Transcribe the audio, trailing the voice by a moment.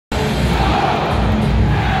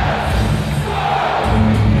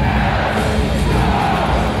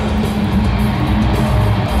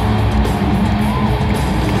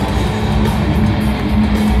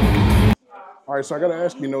right, so I got to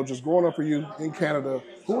ask you, just growing up for you in Canada,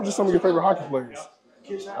 who were just some of your favorite hockey players?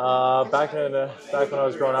 Back when I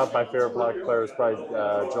was growing up, my favorite hockey player was probably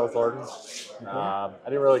Joe Thornton. I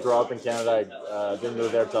didn't really grow up in Canada. I didn't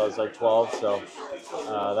move there until I was like 12, so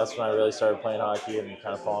that's when I really started playing hockey and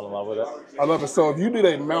kind of falling in love with it. I love it. So if you did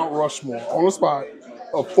a Mount Rushmore on the spot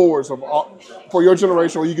of forwards for your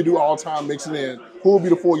generation, or you could do all time mixing in, who would be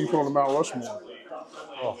the four you put on the Mount Rushmore?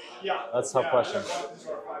 Oh, that's a tough question.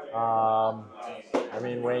 I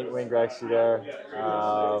mean, Wayne Gretzky there,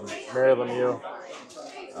 Mary Lemieux.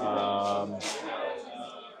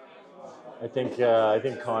 I think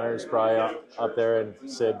Connor's probably up there, and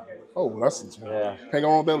Sid. Oh, that's Yeah. hang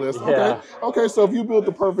on that list. Yeah. Okay. So if you build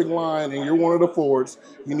the perfect line and you're one of the forwards,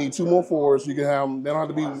 you need two more forwards. You can have them. They don't have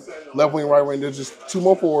to be left wing, right wing. There's just two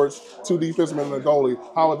more forwards, two defensemen, and a goalie.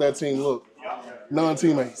 How would that team look?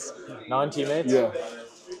 Non-teammates. Non-teammates? Yeah.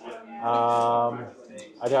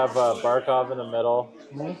 I'd have Barkov in the middle,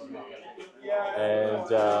 and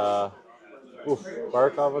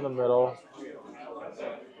Barkov in the middle.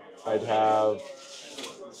 I'd have.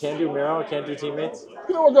 Can't do Miro. Can't do teammates.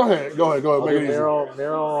 You know what? Go ahead. I'll Make do it easy.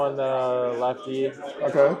 Miro on the lefty.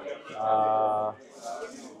 Okay. I'll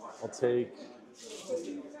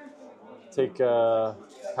take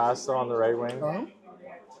Pasta on the right wing,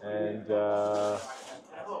 and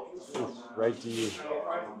right D.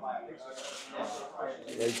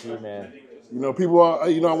 Right D, man. People are.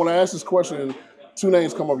 I want to ask this question. Two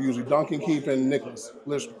names come up usually: Duncan Keith and Nicholas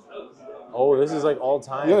Lishman. Oh, this is like all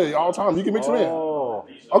time. Yeah, all time. You can mix them in.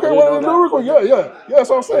 Okay, real quick. Yeah. That's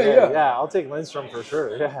what I'm saying. Okay, yeah, I'll take Lindstrom for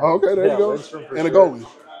sure. Yeah. Okay, there you go. Lindstrom for and sure. a goalie.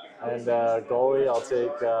 And goalie, I'll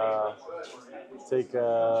take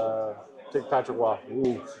Patrick Waugh.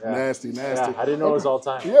 Ooh, yeah. Nasty. Yeah, I didn't know it was all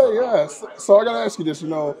time. Yeah. So I gotta ask you this.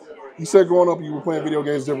 You said growing up you were playing video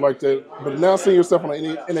games different like that, but now seeing yourself on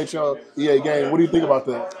an NHL EA game, what do you think about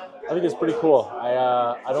that? I think it's pretty cool.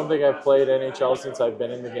 I don't think I've played NHL since I've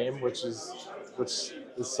been in the game, which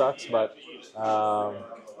sucks, but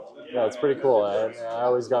yeah, it's pretty cool. I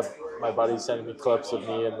always got my buddies sending me clips of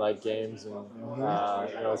me in like games, and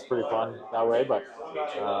it's pretty fun that way. But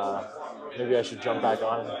maybe I should jump back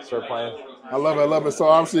on and start playing. I love it. So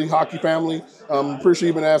obviously, hockey family. Pretty sure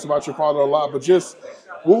you've been asked about your father a lot, but just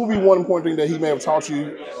what would be one important thing that he may have taught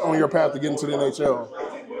you on your path to get into the NHL?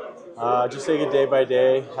 Just take it day by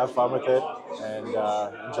day, have fun with it, and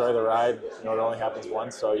enjoy the ride. It only happens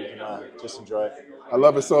once, so you can just enjoy it. I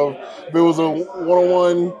love it. So if it was a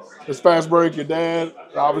one-on-one, this fast break, your dad,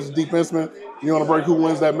 obviously defenseman, you're on a break, who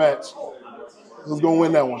wins that match? Who's going to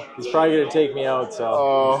win that one? He's probably going to take me out,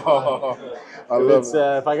 so... I love it.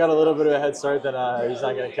 If I got a little bit of a head start, then he's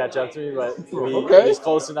not going to catch up to me. But if he's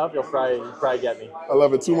close enough, he'll probably get me. I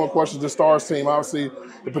love it. Two more questions. The Stars team, obviously,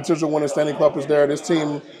 the potential winning Stanley Cup is there. This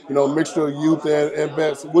team, mixture of youth and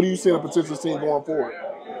vets. What do you see in a potential team going forward?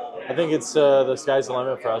 I think it's the sky's the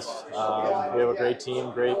limit for us. We have a great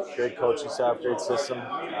team, great coaching staff, great system.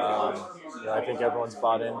 I think everyone's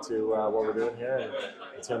bought into what we're doing here, and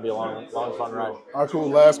it's going to be a long, fun ride. All right, cool.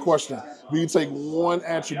 Last question. Do you take one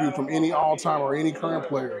attribute from any all-time or any current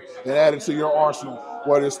player and add it to your arsenal,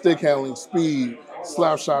 whether it's stick handling, speed,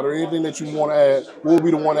 slap shot, or anything that you want to add? What would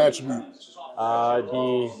be the one attribute?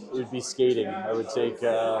 It would be skating. I would take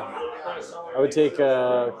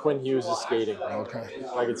Quinn Hughes' skating. Okay.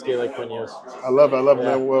 If I could skate like Quinn Hughes. I love it,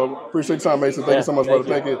 man. Well, appreciate your time, Mason. Thank you so much, brother.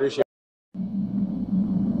 Thank you. Appreciate it.